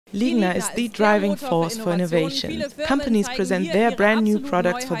Ligna is the driving force for innovation. Companies present their brand new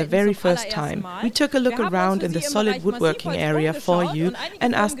products for the very first time. We took a look around in the solid woodworking area for you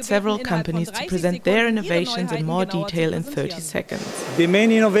and asked several companies to present their innovations in more detail in 30 seconds. The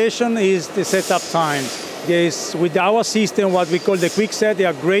main innovation is the setup time. With our system, what we call the quick set, they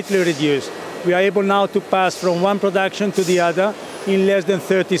are greatly reduced. We are able now to pass from one production to the other in less than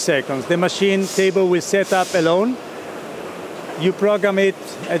 30 seconds. The machine table will set up alone. You program it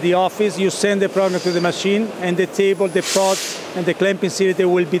at the office, you send the program to the machine, and the table, the pots, and the clamping cylinder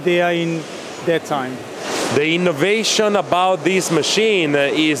will be there in that time. The innovation about this machine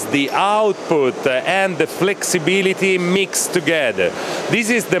is the output and the flexibility mixed together. This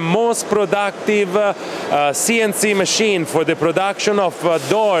is the most productive CNC machine for the production of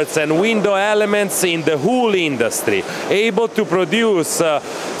doors and window elements in the whole industry, able to produce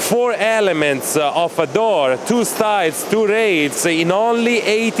 4 elements of a door, 2 sides, 2 rails in only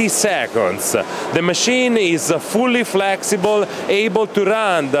 80 seconds. The machine is fully flexible, able to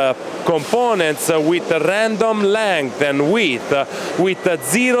run the components with random length and width with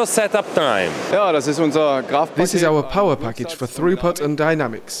 0 setup time. This is our power package for throughput and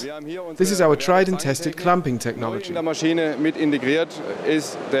dynamics. This is our tried and tested clamping technology. The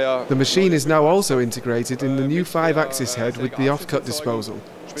machine is now also integrated in the new 5-axis head with the offcut disposal,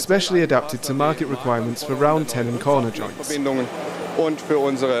 specially adapted to market requirements for round tenon corner joints.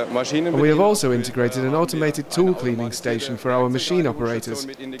 And we have also integrated an automated tool cleaning station for our machine operators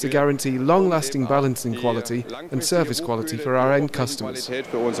to guarantee long-lasting balancing quality and service quality for our end customers. The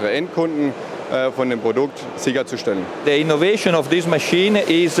innovation of this machine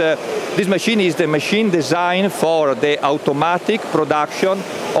is the machine designed for the automatic production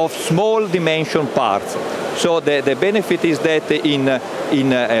of small dimension parts. So the benefit is that in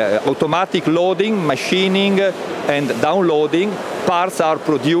automatic loading, machining and downloading, parts are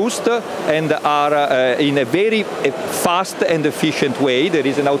produced and are in a very fast and efficient way. There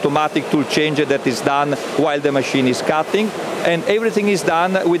is an automatic tool changer that is done while the machine is cutting, and everything is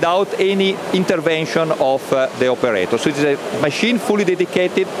done without any intervention of the operator. So it is a machine fully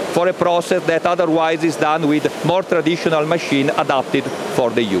dedicated for a process that otherwise is done with more traditional machine adapted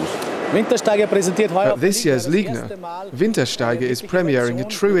for the use. At this year's Ligna, Wintersteiger is premiering a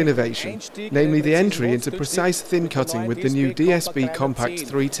true innovation, namely the entry into precise thin cutting with the new DSB Compact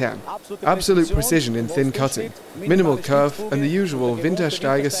 310. Absolute precision in thin cutting, minimal curve and the usual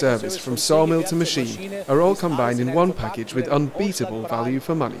Wintersteiger service from sawmill to machine are all combined in one package with unbeatable value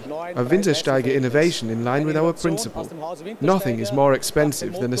for money. A Wintersteiger innovation in line with our principle. Nothing is more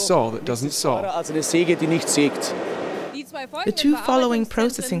expensive than a saw that doesn't saw. The 2 following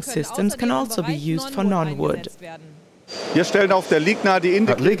processing systems can also be used for non-wood. At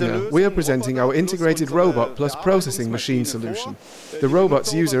Ligna, we are presenting our integrated robot plus processing machine solution. The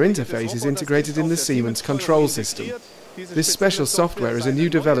robot's user interface is integrated in the Siemens control system. This special software is a new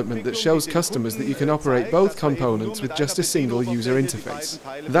development that shows customers that you can operate both components with just a single user interface.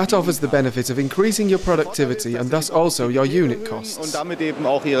 That offers the benefit of increasing your productivity and thus also your unit costs.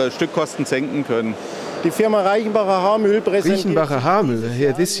 Reichenbacher Haarmühle are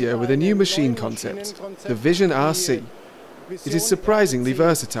here this year with a new machine concept, the Vision RC. It is surprisingly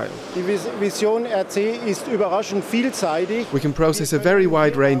versatile. We can process a very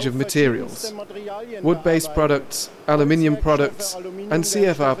wide range of materials: wood-based products, aluminium products, and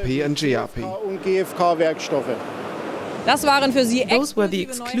CFRP and GRP. Those were the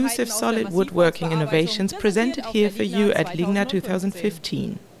exclusive solid woodworking innovations presented here for you at Ligna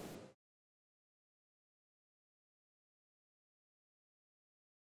 2015.